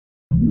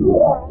Hey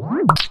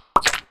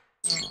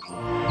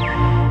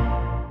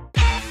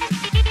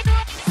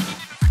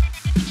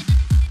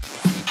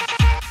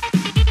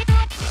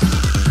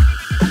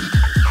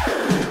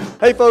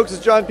folks,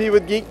 it's John P.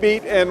 with Geek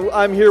Beat, and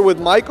I'm here with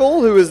Michael,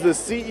 who is the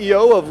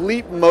CEO of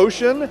Leap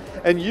Motion,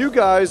 and you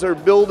guys are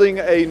building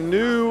a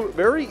new,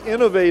 very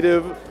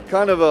innovative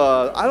kind of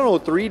a, I don't know,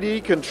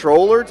 3D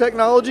controller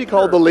technology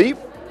called the Leap?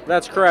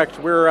 That's correct.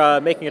 We're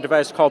making a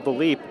device called the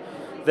Leap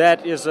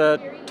that is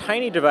a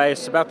tiny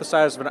device about the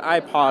size of an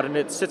iPod, and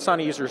it sits on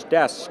a user's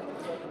desk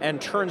and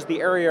turns the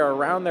area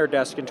around their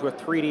desk into a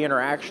 3D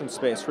interaction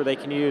space where they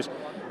can use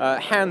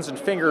hands and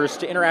fingers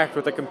to interact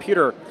with a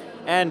computer.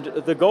 And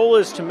the goal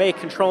is to make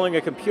controlling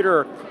a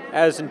computer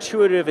as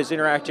intuitive as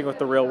interacting with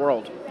the real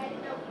world.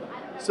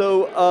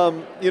 So,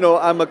 you know,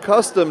 I'm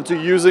accustomed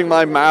to using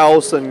my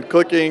mouse and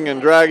clicking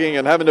and dragging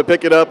and having to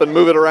pick it up and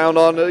move it around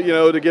on, you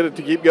know, to get it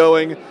to keep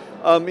going.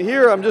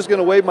 Here, I'm just going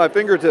to wave my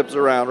fingertips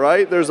around,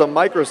 right? There's a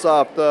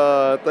Microsoft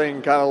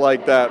thing kind of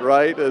like that,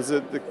 right? Is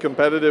it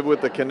competitive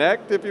with the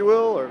Kinect, if you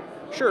will? Or?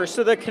 Sure,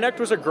 so the Kinect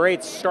was a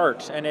great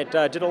start, and it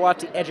did a lot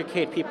to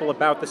educate people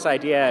about this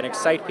idea and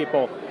excite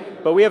people.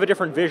 But we have a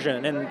different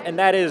vision, and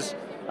that is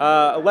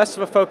less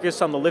of a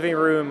focus on the living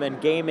room and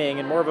gaming,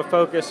 and more of a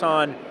focus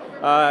on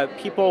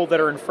people that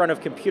are in front of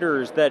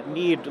computers that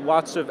need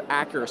lots of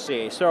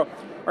accuracy. So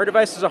our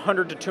device is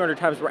 100 to 200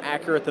 times more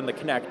accurate than the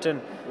Kinect,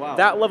 and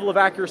that level of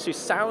accuracy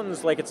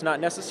sounds like it's not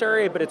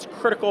necessary, but it's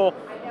critical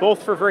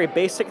both for very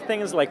basic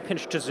things like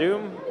pinch to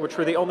zoom, which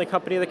we're the only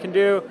company that can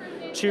do,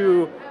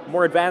 to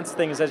more advanced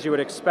things as you would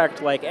expect,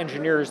 like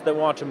engineers that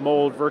want to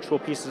mold virtual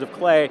pieces of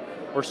clay,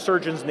 or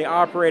surgeons in the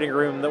operating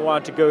room that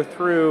want to go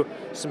through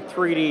some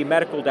 3D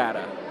medical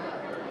data.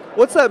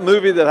 What's that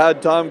movie that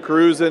had Tom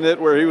Cruise in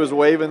it where he was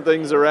waving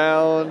things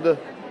around?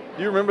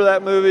 Do you remember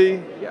that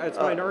movie? Yeah, it's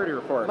Minority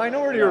Report.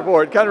 Minority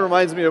Report. Kind of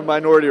reminds me of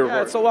Minority Report.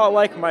 Yeah, it's a lot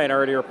like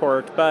Minority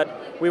Report,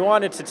 but we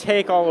wanted to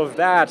take all of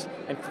that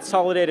and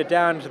consolidate it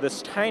down to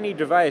this tiny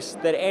device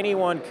that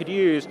anyone could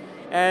use.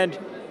 And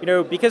you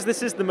know, because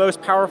this is the most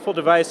powerful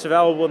device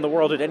available in the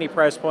world at any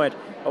price point,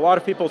 a lot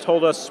of people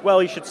told us,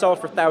 well, you should sell it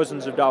for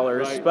thousands of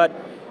dollars. Right. But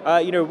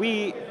you know,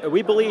 we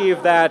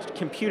believe that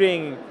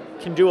computing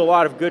can do a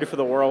lot of good for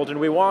the world, and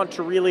we want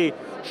to really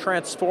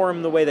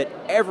transform the way that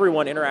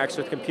everyone interacts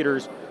with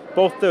computers,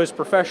 both those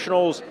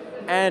professionals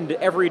and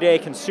everyday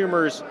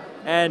consumers.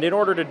 And in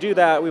order to do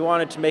that, we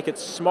wanted to make it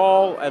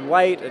small and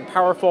light and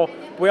powerful.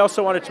 We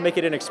also wanted to make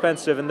it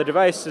inexpensive, and the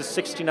device is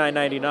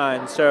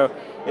 $69.99. So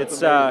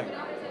it's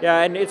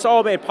yeah, and it's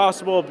all made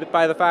possible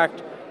by the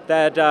fact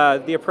that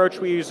the approach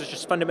we use is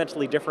just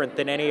fundamentally different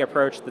than any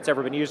approach that's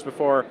ever been used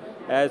before.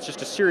 It's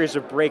just a series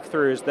of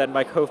breakthroughs that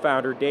my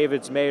co-founder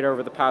David's made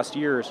over the past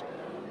years.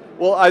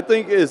 Well, I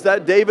think, is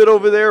that David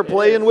over there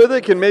playing with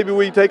it? Can maybe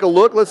we take a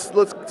look? Let's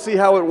see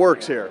how it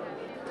works here.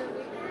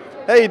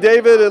 Hey,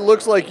 David, it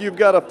looks like you've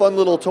got a fun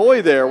little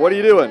toy there. What are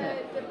you doing?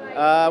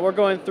 We're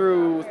going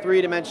through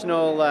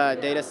three-dimensional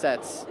data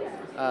sets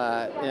in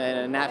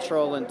a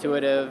natural,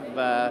 intuitive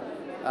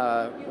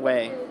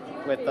way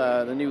with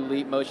the new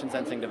Leap motion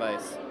sensing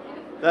device.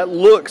 That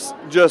looks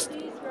just,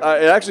 it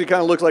actually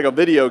kind of looks like a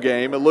video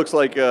game. It looks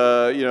like, you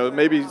know,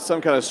 maybe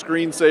some kind of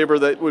screensaver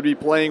that would be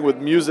playing with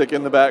music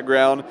in the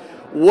background.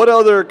 What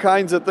other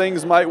kinds of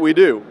things might we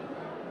do?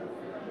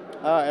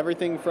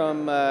 Everything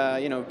from,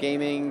 you know,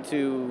 gaming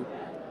to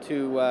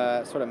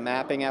sort of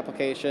mapping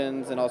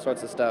applications and all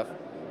sorts of stuff.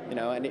 You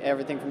know, and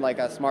everything from like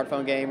a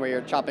smartphone game where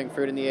you're chopping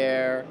fruit in the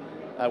air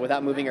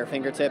without moving your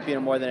fingertip, you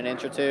know, more than an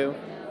inch or two,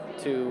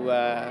 to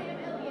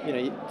you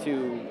know,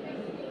 to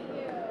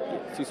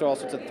sort of all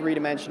sorts of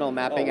three-dimensional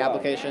mapping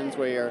applications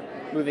where you're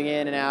moving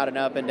in and out and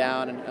up and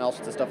down and all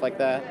sorts of stuff like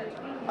that.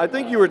 I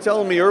think you were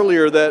telling me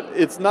earlier that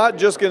it's not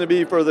just going to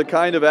be for the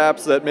kind of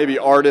apps that maybe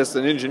artists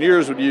and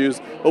engineers would use,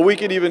 but we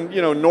could even,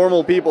 you know,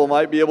 normal people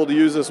might be able to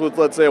use this with,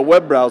 let's say, a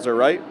web browser,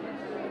 right?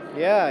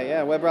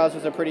 Yeah, web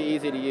browsers are pretty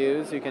easy to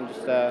use. You can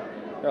just,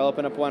 I'll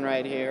open up one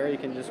right here. You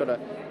can just sort of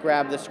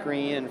grab the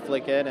screen and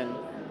flick it and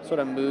sort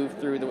of move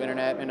through the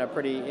internet in a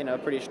pretty, you know,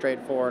 pretty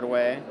straightforward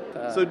way.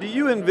 So do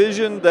you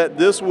envision that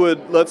this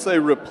would, let's say,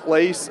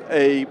 replace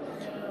a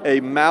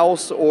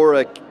mouse or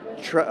a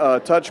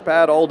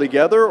touchpad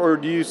altogether, or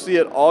do you see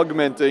it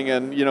augmenting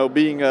and, you know,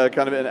 being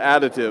kind of an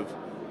additive?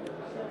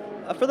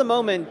 For the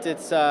moment,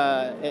 it's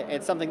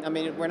something. I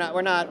mean, it's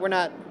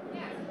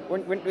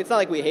not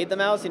like we hate the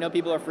mouse. You know,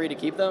 people are free to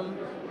keep them.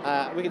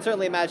 We can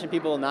certainly imagine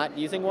people not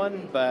using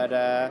one,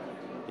 but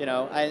you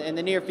know, in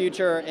the near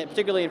future, and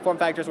particularly in form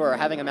factors where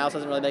having a mouse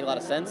doesn't really make a lot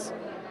of sense.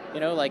 You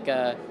know, like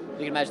you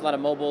can imagine a lot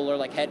of mobile or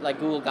like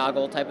Google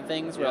Goggle type of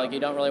things, where like you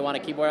don't really want a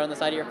keyboard on the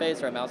side of your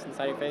face or a mouse on the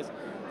side of your face.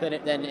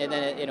 Then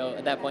you know,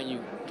 at that point you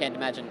can't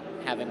imagine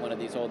having one of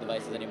these old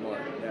devices anymore.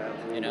 Yeah.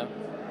 You know.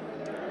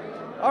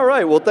 All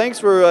right. Well, thanks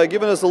for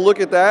giving us a look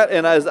at that.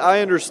 And as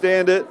I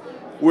understand it,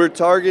 we're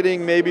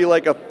targeting maybe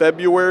like a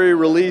February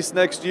release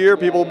next year.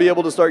 People will be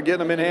able to start getting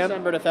them in hand.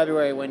 December to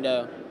February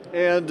window.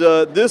 And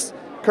this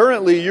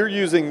currently you're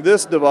using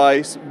this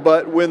device,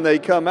 but when they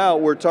come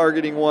out, we're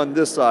targeting one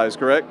this size,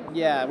 correct?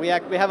 Yeah, we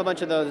have a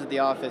bunch of those at the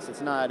office.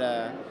 It's not,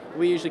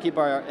 we usually keep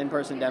our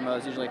in-person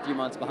demos usually a few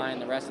months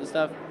behind the rest of the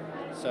stuff.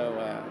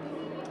 So.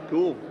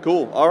 Cool,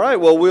 cool. All right,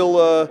 well,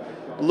 we'll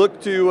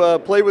look to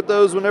play with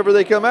those whenever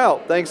they come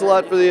out. Thanks a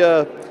lot for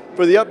the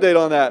update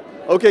on that.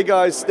 Okay,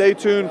 guys, stay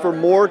tuned for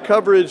more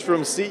coverage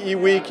from CE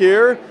Week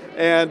here,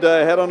 and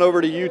head on over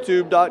to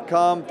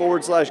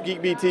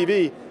youtube.com/GeekBeat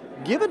TV.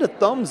 Give it a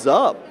thumbs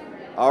up.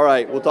 All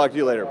right, we'll talk to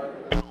you later.